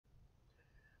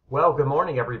Well, good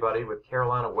morning, everybody. With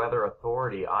Carolina Weather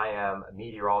Authority, I am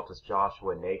Meteorologist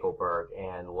Joshua Nagelberg,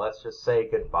 and let's just say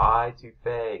goodbye to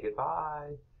Fay.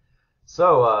 Goodbye.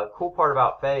 So, cool part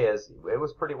about Fay is it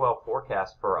was pretty well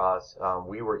forecast for us.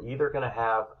 We were either going to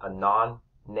have a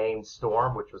non-named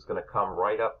storm, which was going to come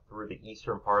right up through the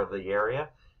eastern part of the area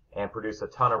and produce a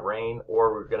ton of rain,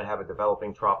 or we were going to have a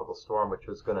developing tropical storm, which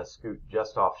was going to scoot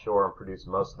just offshore and produce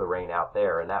most of the rain out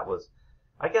there. And that was,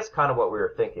 I guess, kind of what we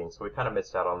were thinking. So we kind of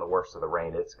missed out on the worst of the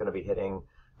rain. It's going to be hitting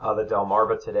the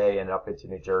Delmarva today and up into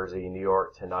New Jersey, New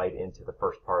York tonight into the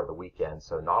first part of the weekend.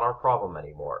 So not our problem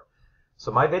anymore. So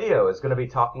my video is going to be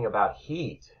talking about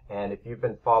heat. And if you've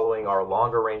been following our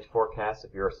longer range forecasts,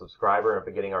 if you're a subscriber and have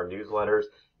been getting our newsletters,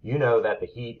 you know that the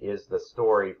heat is the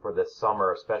story for this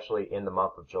summer, especially in the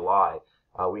month of July.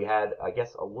 We had, I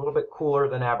guess, a little bit cooler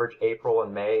than average April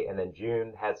and May, and then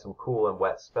June had some cool and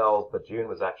wet spells, but June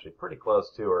was actually pretty close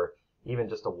to, or even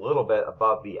just a little bit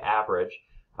above the average.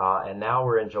 And now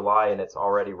we're in July and it's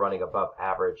already running above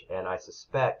average, and I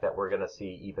suspect that we're going to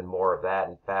see even more of that.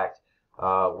 In fact,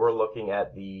 we're looking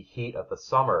at the heat of the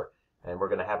summer, and we're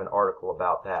going to have an article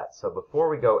about that. So before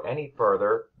we go any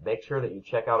further, make sure that you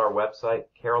check out our website,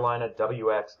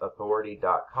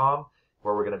 carolinawxauthority.com,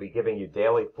 where we're going to be giving you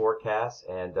daily forecasts.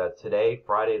 And today,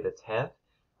 Friday the 10th,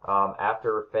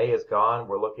 after Fay is gone,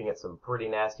 we're looking at some pretty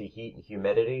nasty heat and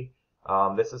humidity.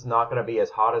 This is not going to be as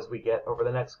hot as we get over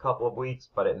the next couple of weeks,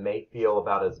 but it may feel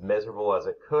about as miserable as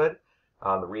it could.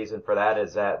 The reason for that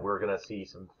is that we're going to see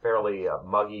some fairly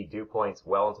muggy dew points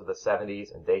well into the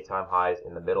 70s and daytime highs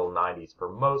in the middle 90s for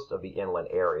most of the inland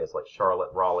areas like Charlotte,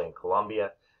 Raleigh, and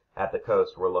Columbia. At the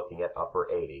coast, we're looking at upper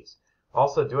 80s.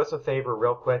 Also, do us a favor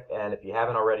real quick, and if you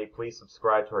haven't already, please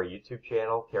subscribe to our YouTube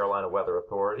channel, Carolina Weather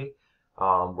Authority.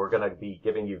 We're going to be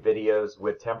giving you videos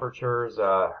with temperatures,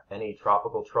 any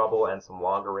tropical trouble, and some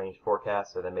longer range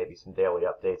forecasts, and then maybe some daily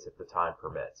updates if the time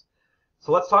permits.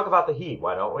 So let's talk about the heat,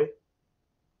 why don't we?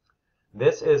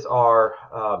 This is our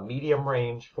medium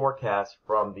range forecast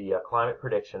from the Climate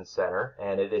Prediction Center,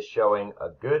 and it is showing a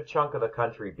good chunk of the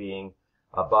country being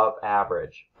above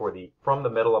average from the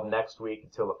middle of next week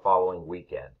until the following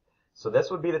weekend. So this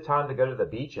would be the time to go to the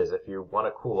beaches if you want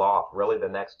to cool off. Really, the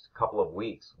next couple of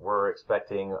weeks, we're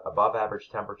expecting above average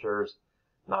temperatures,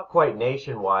 not quite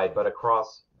nationwide, but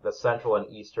across the central and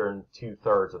eastern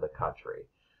 2/3 of the country.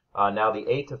 Now, the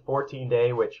 8 to 14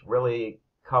 day, which really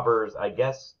covers, I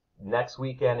guess, next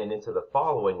weekend and into the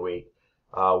following week,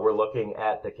 we're looking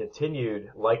at the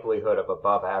continued likelihood of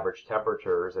above average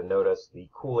temperatures, and notice the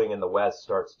cooling in the west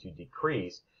starts to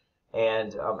decrease.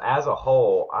 And as a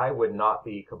whole, I would not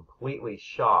be completely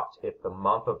shocked if the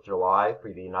month of July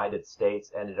for the United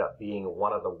States ended up being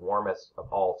one of the warmest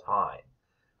of all time.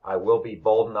 I will be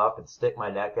bold enough and stick my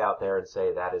neck out there and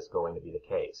say that is going to be the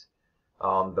case.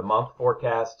 The month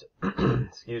forecast,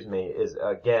 excuse me, is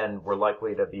again, we're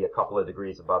likely to be a couple of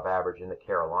degrees above average in the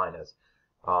Carolinas.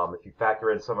 If you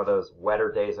factor in some of those wetter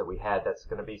days that we had, that's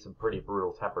going to be some pretty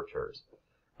brutal temperatures.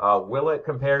 Will it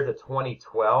compare to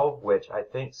 2012, which I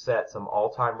think set some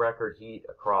all-time record heat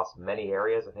across many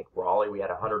areas? I think Raleigh, we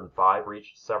had 105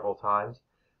 reached several times.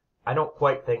 I don't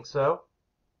quite think so.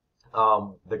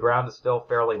 The ground is still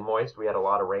fairly moist. We had a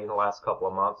lot of rain the last couple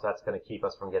of months. That's going to keep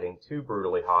us from getting too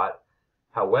brutally hot.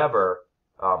 However,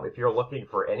 if you're looking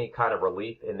for any kind of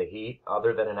relief in the heat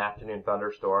other than an afternoon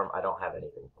thunderstorm, I don't have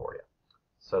anything for you.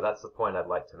 So that's the point I'd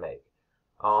like to make.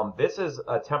 This is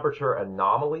a temperature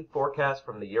anomaly forecast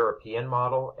from the European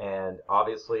model, and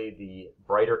obviously the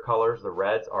brighter colors, the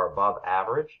reds, are above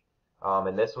average.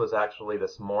 And this was actually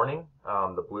this morning.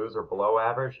 The blues are below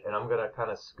average, and I'm going to kind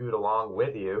of scoot along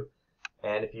with you.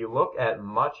 And if you look at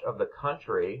much of the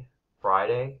country,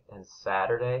 Friday and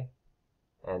Saturday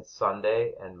and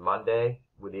Sunday and Monday,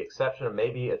 with the exception of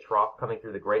maybe a trough coming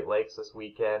through the Great Lakes this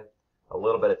weekend, a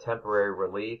little bit of temporary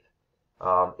relief,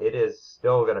 it is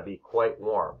still going to be quite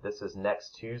warm. This is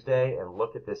next Tuesday, and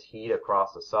look at this heat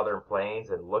across the southern plains,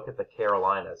 and look at the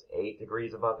Carolinas, 8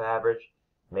 degrees above average.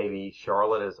 Maybe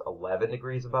Charlotte is 11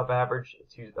 degrees above average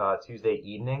Tuesday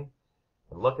evening.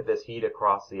 And look at this heat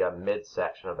across the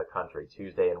midsection of the country,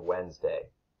 Tuesday and Wednesday.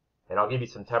 And I'll give you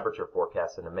some temperature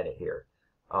forecasts in a minute here.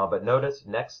 But notice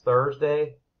next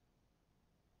Thursday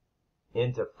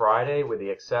into Friday, with the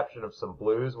exception of some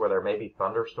blues where there may be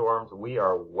thunderstorms, we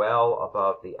are well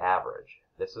above the average.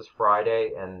 This is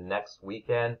Friday, and next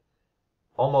weekend,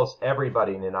 almost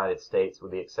everybody in the United States,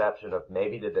 with the exception of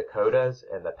maybe the Dakotas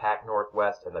and the Pac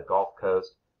Northwest and the Gulf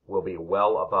Coast, will be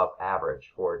well above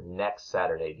average for next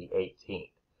Saturday, the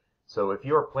 18th. So if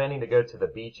you are planning to go to the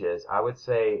beaches, I would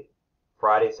say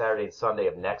Friday, Saturday, and Sunday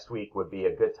of next week would be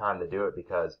a good time to do it,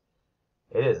 because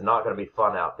It is not going to be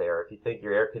fun out there. If you think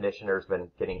your air conditioner's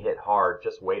been getting hit hard,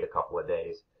 just wait a couple of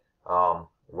days.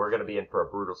 We're going to be in for a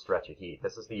brutal stretch of heat.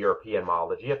 This is the European model.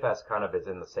 The GFS kind of is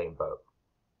in the same boat.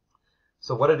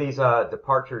 So what do these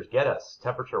departures get us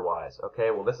temperature-wise?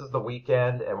 Okay, well, this is the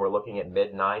weekend, and we're looking at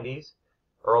mid-90s.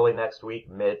 Early next week,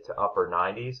 mid to upper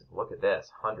 90s. Look at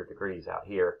this, 100 degrees out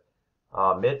here.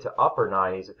 Mid to upper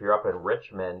 90s if you're up in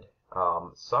Richmond.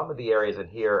 Some of the areas in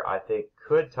here, I think,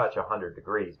 could touch 100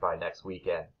 degrees by next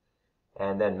weekend.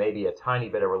 And then maybe a tiny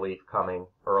bit of relief coming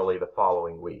early the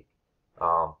following week.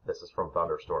 This is from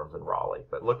thunderstorms in Raleigh.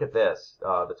 But look at this.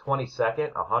 The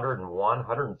 22nd, 101,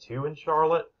 102 in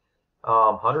Charlotte.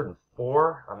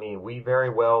 104. I mean, we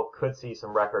very well could see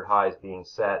some record highs being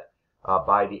set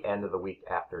by the end of the week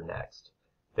after next.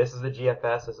 This is the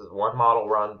GFS. This is one model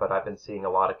run, but I've been seeing a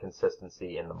lot of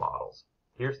consistency in the models.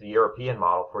 Here's the European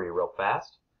model for you real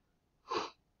fast.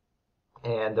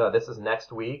 And this is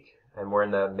next week, and we're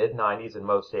in the mid-90s in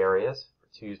most areas.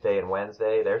 Tuesday and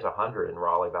Wednesday, there's 100 in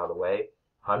Raleigh, by the way.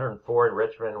 104 in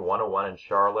Richmond, 101 in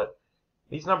Charlotte.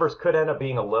 These numbers could end up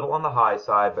being a little on the high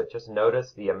side, but just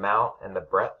notice the amount and the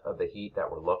breadth of the heat that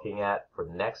we're looking at for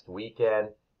next weekend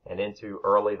and into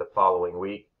early the following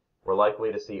week. We're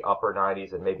likely to see upper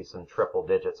 90s and maybe some triple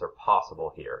digits are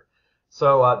possible here.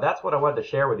 So that's what I wanted to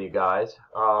share with you guys.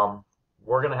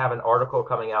 We're going to have an article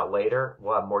coming out later.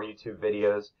 We'll have more YouTube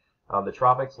videos. The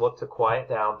tropics look to quiet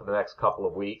down for the next couple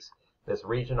of weeks. This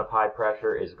region of high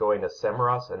pressure is going to simmer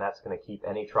us, and that's going to keep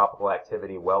any tropical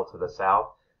activity well to the south.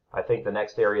 I think the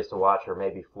next areas to watch are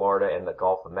maybe Florida and the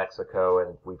Gulf of Mexico,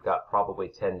 and we've got probably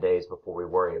 10 days before we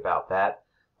worry about that.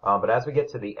 But as we get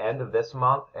to the end of this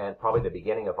month and probably the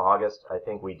beginning of August, I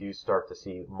think we do start to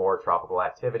see more tropical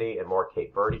activity and more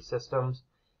Cape Verde systems.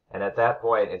 And at that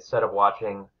point, instead of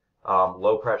watching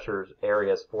low pressure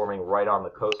areas forming right on the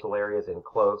coastal areas in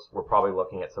close, we're probably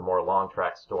looking at some more long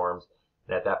track storms.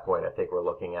 And at that point, I think we're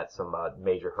looking at some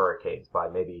major hurricanes by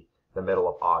maybe the middle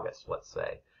of August, let's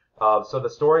say. So the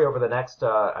story over the next,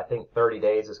 I think, 30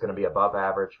 days is going to be above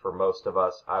average for most of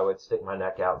us. I would stick my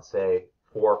neck out and say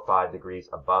 4 or 5 degrees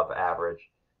above average,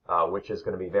 which is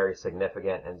going to be very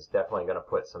significant and is definitely going to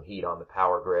put some heat on the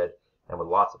power grid. And with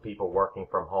lots of people working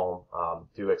from home,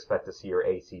 do expect to see your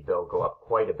AC bill go up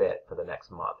quite a bit for the next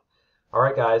month. All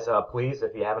right, guys, please,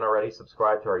 if you haven't already,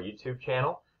 subscribe to our YouTube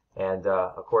channel. And,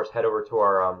 of course, head over to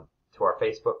our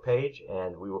Facebook page,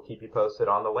 and we will keep you posted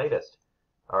on the latest.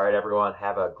 All right, everyone,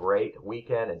 have a great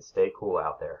weekend and stay cool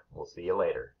out there. We'll see you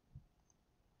later.